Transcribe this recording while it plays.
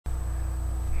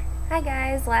Hi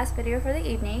guys, last video for the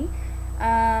evening.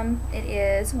 It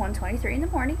is 1:23 in the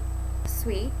morning.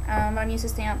 Sweet. I'm used to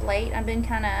staying up late. I've been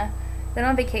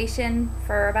on vacation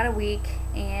for about a week,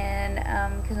 and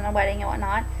because of my wedding and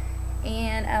whatnot.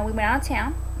 And we went out of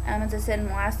town. As I said in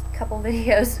the last couple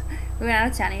videos, we went out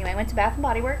of town anyway. Went to Bath and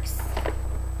Body Works.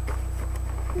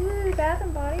 Ooh, Bath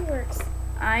and Body Works.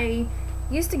 I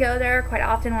used to go there quite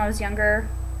often when I was younger,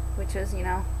 which was,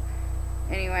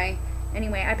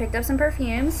 anyway, I picked up some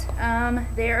perfumes.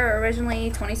 They are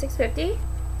originally $26.50.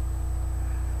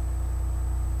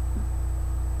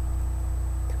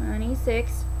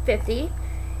 $26.50.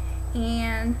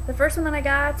 And the first one that I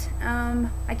got,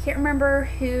 I can't remember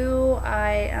who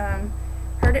I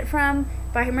heard it from,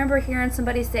 but I remember hearing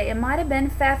somebody say it might have been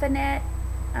Fafanet,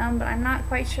 but I'm not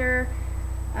quite sure.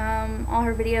 All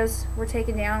her videos were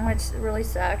taken down, which really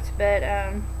sucked, but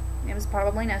it was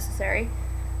probably necessary.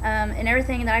 And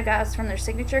everything that I got is from their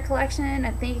signature collection,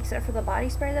 I think, except for the body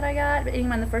spray that I got. But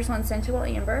anyway, the first one's Sensual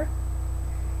Amber,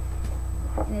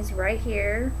 and it's right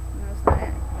here. No, it's not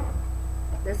it.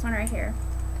 This one right here,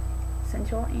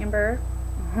 Sensual Amber.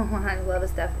 Oh, I love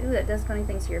this stuff. Ooh, that does funny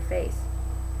things to your face.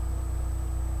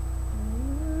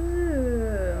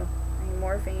 Ooh, I'm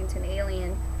morphing into an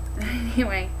alien.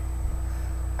 Anyway,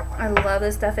 I love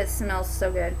this stuff. It smells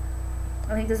so good.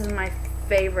 I think this is my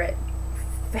favorite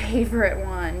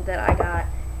one that I got.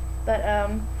 But I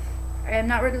am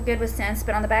not really good with scents,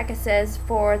 but on the back it says,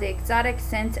 for the exotic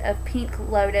scent of pink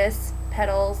lotus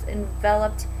petals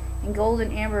enveloped in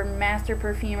golden amber, master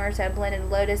perfumers have blended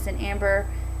lotus and amber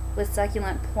with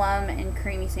succulent plum and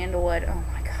creamy sandalwood. Oh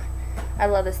my god, I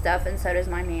love this stuff, and so does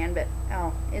my man. But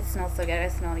oh, it smells so good. I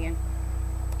smell it again.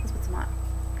 Let's put some on.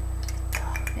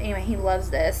 Anyway, he loves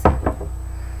this. And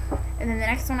then the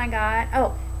next one I got,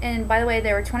 oh, and by the way,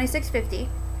 they were $26.50,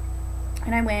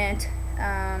 and I went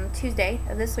Tuesday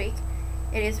of this week.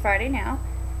 It is Friday now,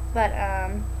 but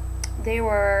they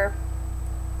were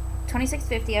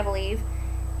 $26.50, I believe,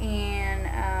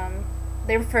 and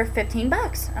they were for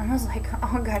 $15. And I was like,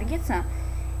 oh, I gotta get some.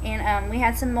 And we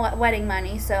had some wedding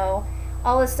money, so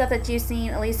all the stuff that you've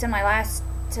seen, at least in my last,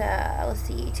 let's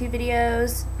see, 2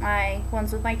 videos, my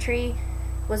ones with my tree,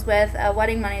 was with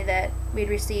wedding money that we'd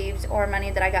received, or money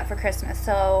that I got for Christmas.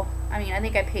 So I mean, I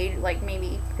think I paid like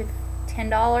maybe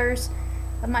 $10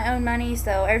 of my own money,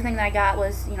 so everything that I got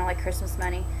was, like Christmas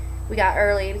money. We got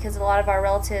early because a lot of our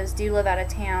relatives do live out of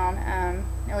town,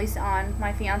 at least on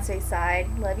my fiance's side.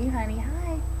 Love you, honey.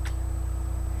 Hi.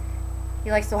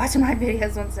 He likes to watch my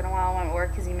videos once in a while when I'm at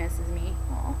work because he misses me.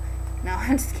 Aw. No,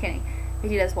 I'm just kidding, but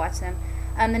he does watch them.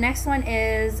 The next one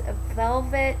is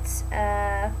Velvet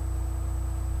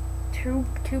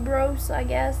tuberose, I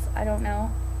guess. I don't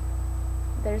know.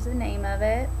 There's the name of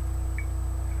it.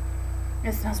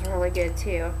 It smells really good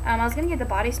too. I was gonna get the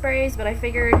body sprays, but I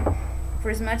figured for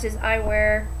as much as I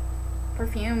wear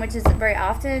perfume, which isn't very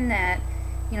often, that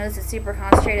this is super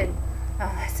concentrated.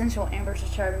 Oh, that Sensual Amber is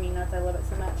just driving me nuts. I love it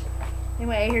so much.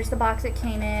 Anyway, here's the box it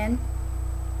came in.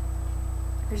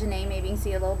 There's a name, maybe you can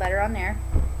see a little better on there.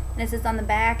 And it says on the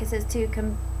back, it says, to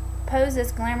compose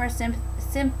this glamorous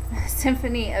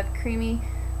symphony of creamy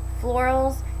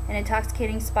florals and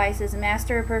intoxicating spices,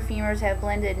 master perfumers have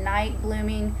blended night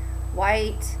blooming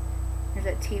white, there's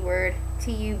that T word,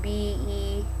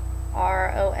 Tuberose,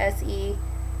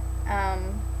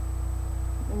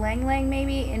 Lang Lang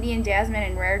maybe, Indian jasmine,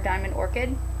 and rare diamond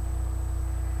orchid.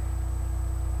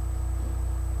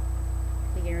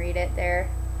 You can read it there.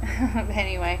 But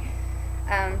anyway,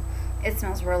 it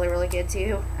smells really, really good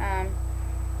too. I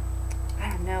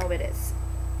don't know, but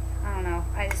I don't know,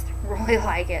 I just really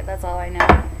like it. That's all I know.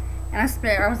 And I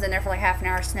was in there for like half an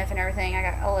hour sniffing everything. I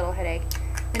got a little headache.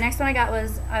 The next one I got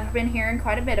was, I've been hearing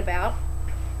quite a bit about,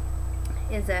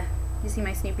 is you see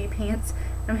my Snoopy pants?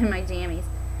 I'm in my jammies.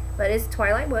 But it's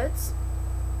Twilight Woods.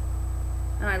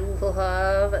 And I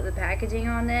love the packaging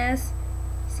on this.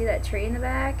 See that tree in the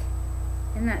back?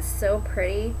 Isn't that so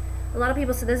pretty? A lot of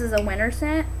people say this is a winter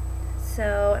scent.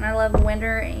 So, and I love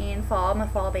winter and fall. I'm a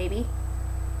fall baby.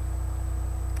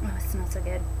 Oh, it smells so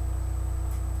good.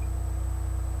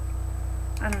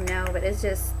 I don't know, but it's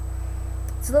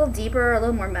a little deeper, a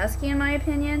little more musky in my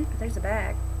opinion. But there's a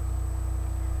bag.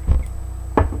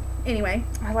 Anyway,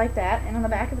 I like that. And on the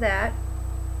back of that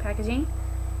packaging,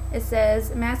 it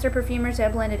says, master perfumers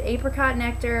have blended apricot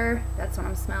nectar, that's what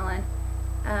I'm smelling,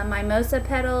 mimosa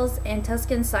petals, and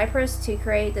Tuscan cypress to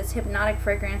create this hypnotic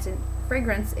fragrance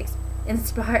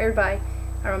inspired by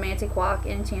a romantic walk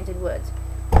in enchanted woods.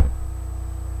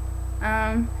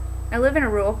 I live in a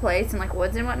rural place and like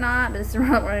woods and whatnot, but this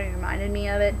really reminded me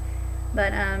of it.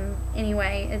 But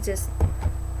anyway, it just,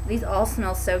 these all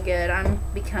smell so good. I'm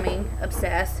becoming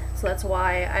obsessed. so that's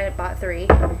why I bought 3.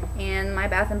 And my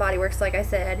Bath and Body Works, like I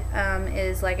said,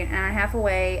 is like an hour and a half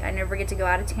away. I never get to go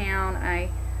out of town.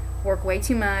 I work way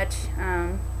too much.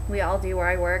 We all do where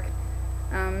I work.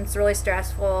 It's really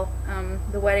stressful.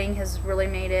 The wedding has really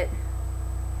made it.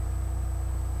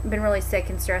 I've been really sick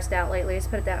and stressed out lately, let's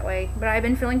put it that way. But I've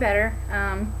been feeling better.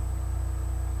 I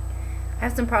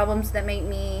have some problems that make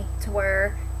me to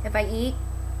where if I eat,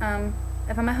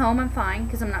 if I'm at home, I'm fine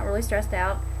because I'm not really stressed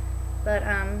out. But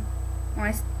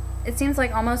it seems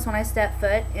like almost when I step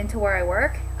foot into where I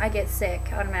work, I get sick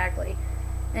automatically.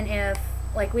 And if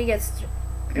like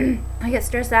I get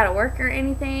stressed out at work or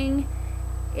anything,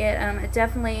 it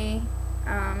definitely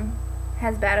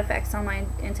has bad effects on my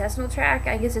intestinal tract.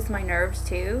 I guess it's my nerves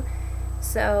too.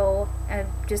 So I've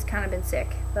just kind of been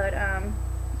sick. But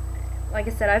like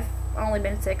I said, I've only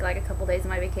been sick like a couple days of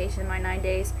my vacation, my 9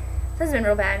 days. So it's been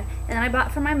real bad. And then I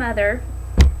bought for my mother,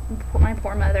 my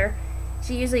poor mother.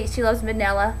 She loves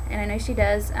vanilla, and I know she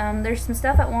does. There's some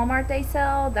stuff at Walmart they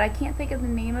sell that I can't think of the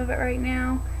name of it right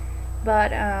now,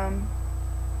 but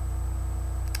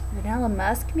Vanilla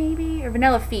Musk maybe, or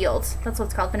Vanilla Fields. That's what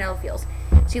it's called, Vanilla Fields.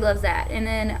 She loves that. And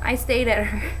then I stayed at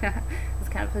her. It's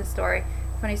kind of a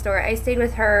funny story. I stayed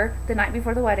with her the night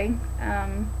before the wedding,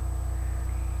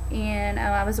 and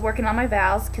I was working on my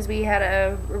vows because we had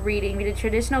a reading. We did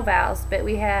traditional vows, but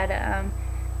we had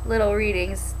little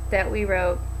readings that we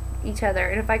wrote each other.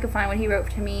 And if I could find what he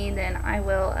wrote to me, then I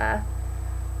will.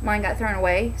 Mine got thrown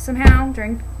away somehow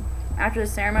after the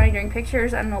ceremony during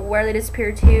pictures. I don't know where they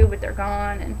disappeared to, but they're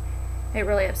gone, and it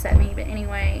really upset me. But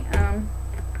anyway,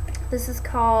 this is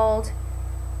called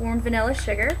Warm Vanilla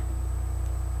Sugar.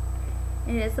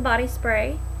 And it is the body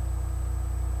spray.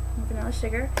 Vanilla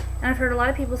sugar. And I've heard a lot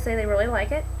of people say they really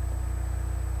like it.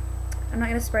 I'm not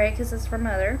going to spray it because it's for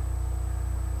Mother.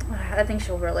 I think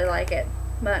she'll really like it.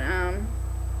 But,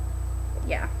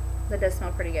 yeah, that does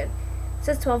smell pretty good. It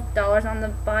says $12 on the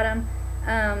bottom.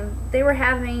 They were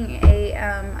having a,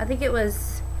 I think it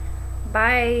was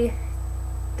buy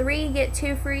 3 get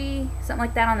 2 free, something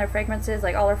like that on their fragrances,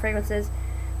 like all their fragrances.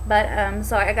 But,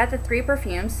 so I got the 3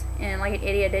 perfumes, and like an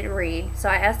idiot didn't read. So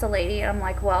I asked the lady, and I'm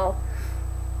like, well,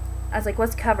 I was like,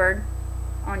 what's covered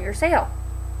on your sale?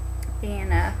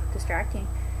 And, distracting.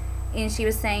 And she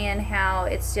was saying how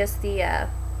it's just the,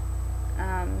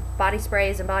 body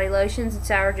sprays and body lotions and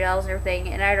shower gels and everything,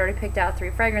 and I'd already picked out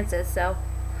 3 fragrances, so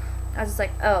I was just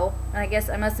like, oh, and I guess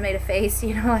I must have made a face,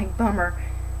 you know, like, bummer.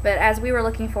 But as we were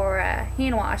looking for a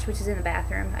hand wash, which is in the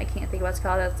bathroom, I can't think of what it's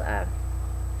called, it's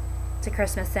a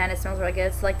Christmas scent, it smells really good,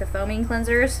 it's like the foaming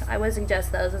cleansers. I would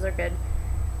suggest those are good.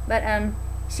 But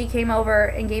she came over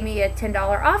and gave me a $10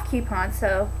 off coupon,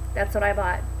 so that's what I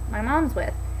bought my mom's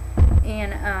with.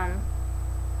 And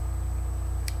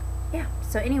yeah,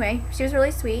 so anyway, she was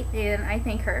really sweet, and I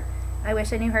thank her. I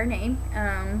wish I knew her name.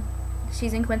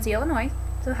 She's in Quincy, Illinois,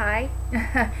 so hi.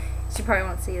 She probably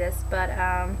won't see this, but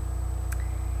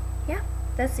yeah,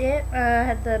 that's it.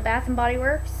 Had the Bath and Body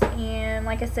Works, and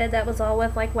like I said, that was all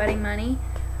with like wedding money.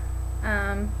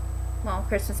 Well,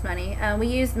 Christmas money. We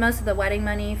used most of the wedding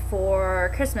money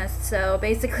for Christmas, so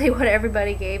basically what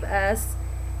everybody gave us,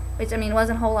 which I mean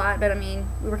wasn't a whole lot, but I mean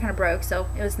we were kind of broke, so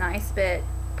it was nice, but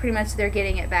pretty much they're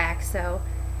getting it back, so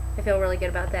I feel really good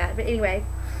about that. But anyway,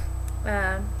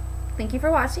 thank you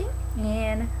for watching,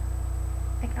 and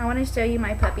I want to show you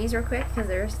my puppies real quick because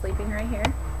they're sleeping right here.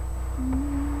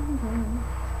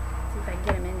 See if I can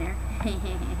get them in there.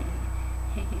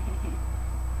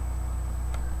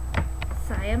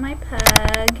 Saya, my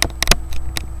pug,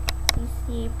 she's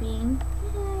sleeping.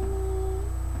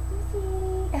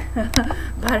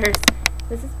 Butters,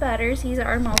 this is Butters. He's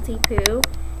our multi-poo,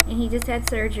 and he just had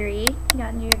surgery. He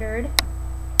got neutered.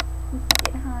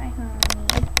 Get hi,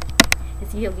 honey.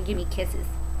 Let's see if he'll give me kisses.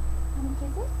 Mommy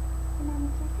kisses? Your mommy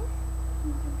kisses?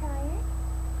 You too tired?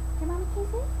 Your mommy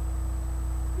kisses?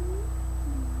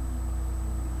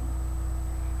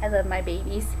 I love my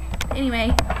babies.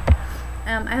 Anyway,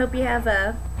 I hope you have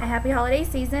a happy holiday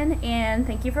season, and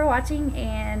thank you for watching,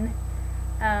 and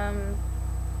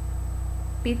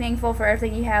be thankful for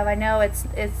everything you have. I know it's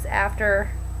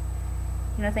after,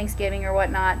 you know, Thanksgiving or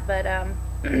whatnot, but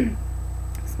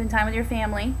spend time with your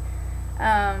family.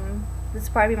 This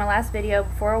will probably be my last video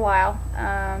for a while.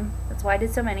 That's why I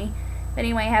did so many. But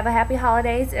anyway, have a happy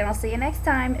holidays, and I'll see you next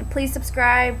time. And please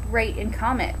subscribe, rate, and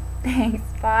comment. Thanks.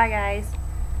 Bye, guys.